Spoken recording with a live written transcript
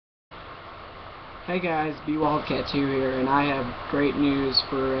Hey guys, B Wildcat 2 here, and I have great news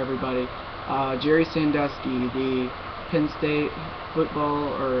for everybody. Jerry Sandusky, the Penn State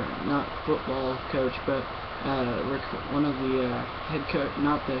football, or not football coach, but one of the head coach,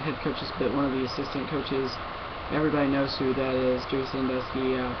 not the head coaches, but one of the assistant coaches. Everybody knows who that is, Jerry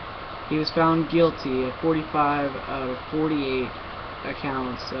Sandusky. He was found guilty of 45 out of 48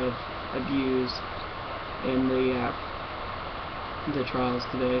 accounts of abuse in the trials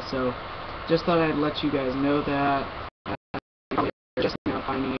today. So just thought I'd let you guys know that. Just now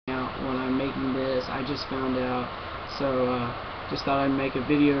finding out when I'm making this. I just found out. So just thought I'd make a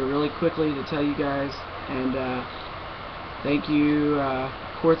video really quickly to tell you guys. And thank you,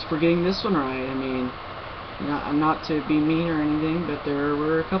 courts, for getting this one right. I mean, not to be mean or anything, but there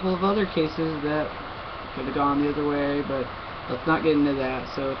were a couple of other cases that could have gone the other way, but let's not get into that.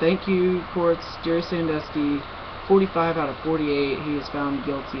 So thank you, courts. Jerry Sandusky, 45 out of 48 he is found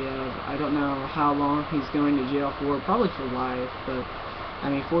guilty of. I don't know how long he's going to jail for, probably for life, but I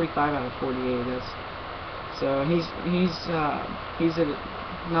mean 45 out of 48, that's so he's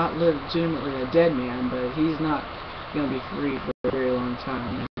not legitimately a dead man, but he's not going to be free for a very long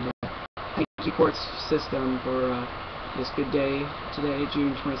time. And, thank you, court system, for this good day today,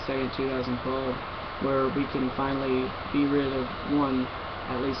 June 22nd, 2012, where we can finally be rid of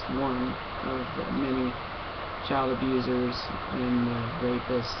at least one of the many child abusers and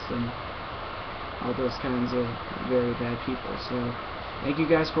rapists and all those kinds of very bad people. So thank you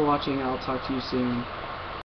guys for watching. I'll talk to you soon.